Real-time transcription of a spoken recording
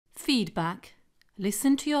Feedback.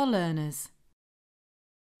 Listen to your learners.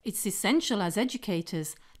 It's essential as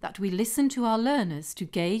educators that we listen to our learners to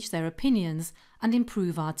gauge their opinions and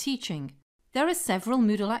improve our teaching. There are several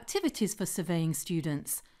Moodle activities for surveying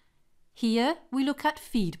students. Here we look at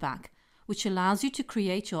feedback, which allows you to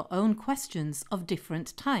create your own questions of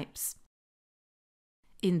different types.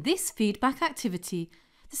 In this feedback activity,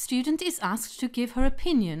 the student is asked to give her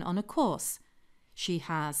opinion on a course. She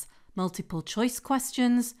has multiple choice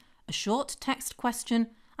questions, a short text question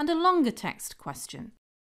and a longer text question.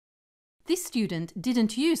 This student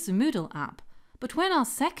didn't use the Moodle app, but when our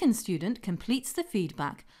second student completes the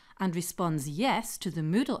feedback and responds yes to the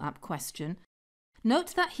Moodle app question,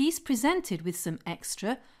 note that he's presented with some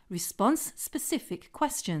extra response-specific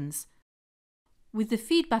questions. With the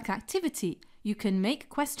feedback activity, you can make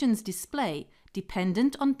questions display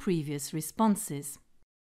dependent on previous responses.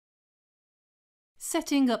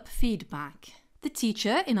 Setting up feedback. The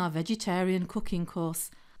teacher in our vegetarian cooking course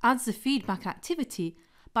adds a feedback activity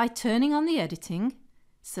by turning on the editing,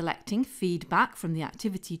 selecting feedback from the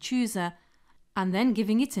activity chooser, and then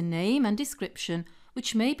giving it a name and description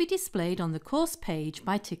which may be displayed on the course page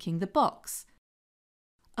by ticking the box.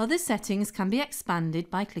 Other settings can be expanded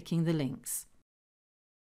by clicking the links.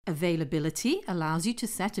 Availability allows you to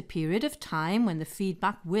set a period of time when the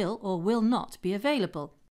feedback will or will not be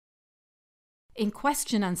available. In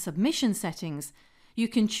question and submission settings, you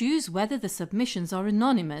can choose whether the submissions are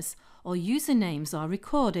anonymous or usernames are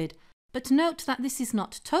recorded, but note that this is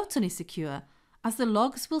not totally secure, as the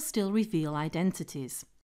logs will still reveal identities.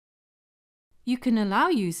 You can allow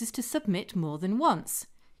users to submit more than once.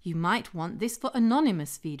 You might want this for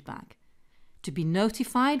anonymous feedback, to be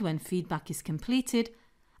notified when feedback is completed,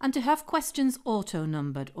 and to have questions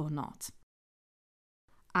auto-numbered or not.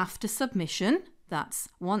 After submission, that's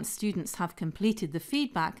once students have completed the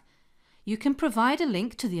feedback, you can provide a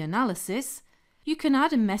link to the analysis, you can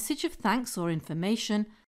add a message of thanks or information,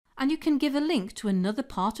 and you can give a link to another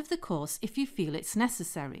part of the course if you feel it's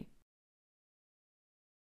necessary.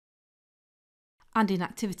 And in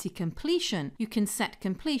activity completion, you can set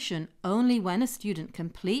completion only when a student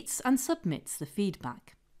completes and submits the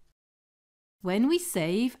feedback. When we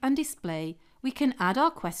save and display, we can add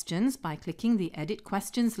our questions by clicking the Edit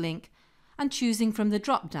Questions link and choosing from the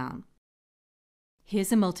drop-down.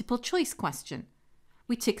 Here's a multiple choice question.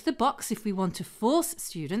 We tick the box if we want to force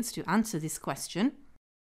students to answer this question,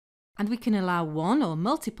 and we can allow one or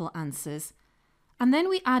multiple answers, and then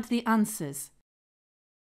we add the answers.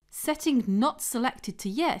 Setting Not Selected to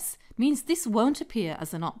Yes means this won't appear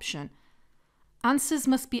as an option. Answers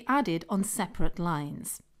must be added on separate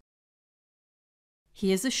lines.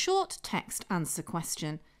 Here's a short text answer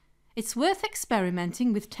question. It's worth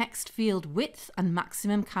experimenting with text field width and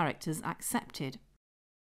maximum characters accepted.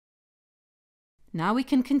 Now we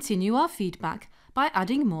can continue our feedback by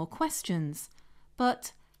adding more questions,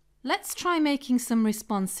 but let's try making some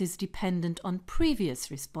responses dependent on previous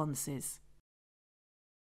responses.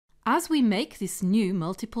 As we make this new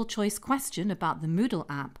multiple choice question about the Moodle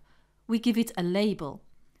app, we give it a label.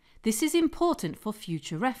 This is important for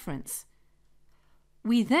future reference.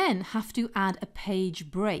 We then have to add a page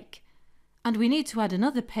break, and we need to add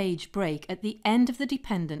another page break at the end of the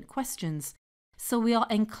dependent questions, so we are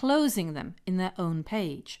enclosing them in their own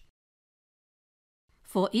page.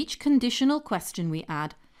 For each conditional question we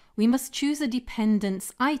add, we must choose a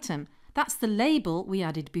dependence item, that's the label we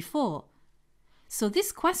added before. So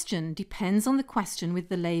this question depends on the question with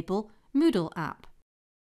the label Moodle app.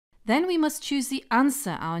 Then we must choose the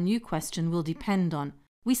answer our new question will depend on.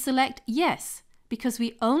 We select Yes, because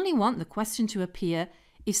we only want the question to appear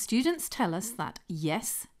if students tell us that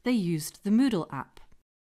yes, they used the Moodle app.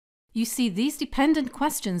 You see, these dependent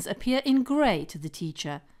questions appear in grey to the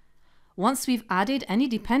teacher. Once we've added any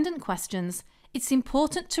dependent questions, it's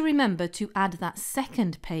important to remember to add that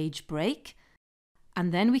second page break,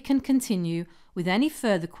 and then we can continue with any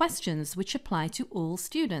further questions which apply to all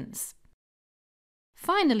students.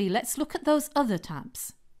 Finally, let's look at those other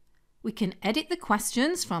tabs. We can edit the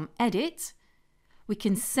questions from Edit. We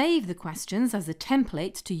can save the questions as a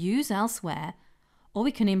template to use elsewhere, or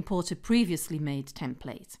we can import a previously made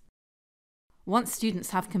template. Once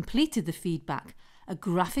students have completed the feedback, a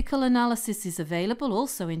graphical analysis is available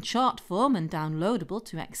also in chart form and downloadable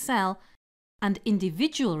to Excel, and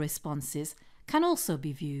individual responses can also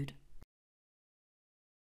be viewed.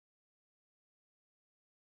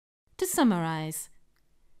 To summarise,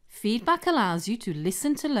 feedback allows you to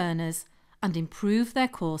listen to learners and improve their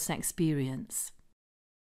course experience.